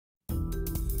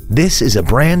This is a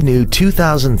brand new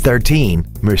 2013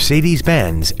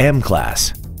 Mercedes-Benz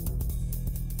M-Class.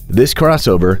 This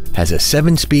crossover has a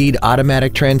 7-speed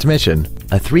automatic transmission,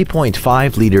 a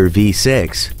 3.5-liter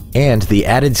V6, and the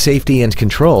added safety and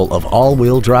control of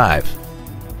all-wheel drive.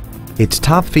 Its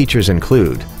top features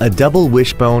include a double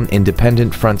wishbone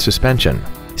independent front suspension,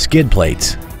 skid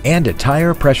plates, and a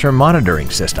tire pressure monitoring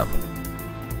system.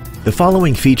 The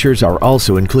following features are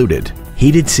also included: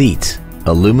 heated seats,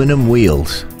 aluminum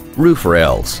wheels, roof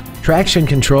rails, traction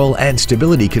control and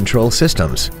stability control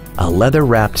systems, a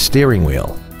leather-wrapped steering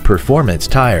wheel, performance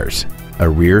tires, a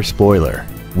rear spoiler,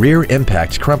 rear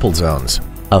impact crumple zones,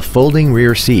 a folding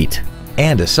rear seat,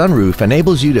 and a sunroof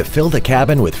enables you to fill the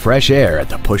cabin with fresh air at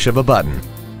the push of a button.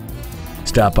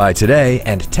 Stop by today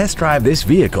and test drive this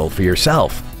vehicle for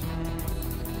yourself.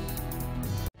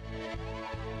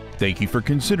 Thank you for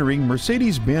considering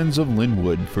Mercedes-Benz of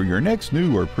Lynnwood for your next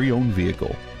new or pre-owned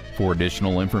vehicle. For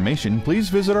additional information, please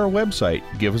visit our website,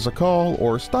 give us a call,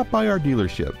 or stop by our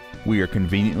dealership. We are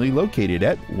conveniently located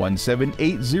at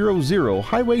 17800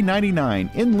 Highway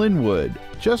 99 in Lynnwood,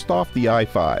 just off the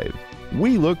I-5.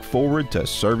 We look forward to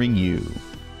serving you.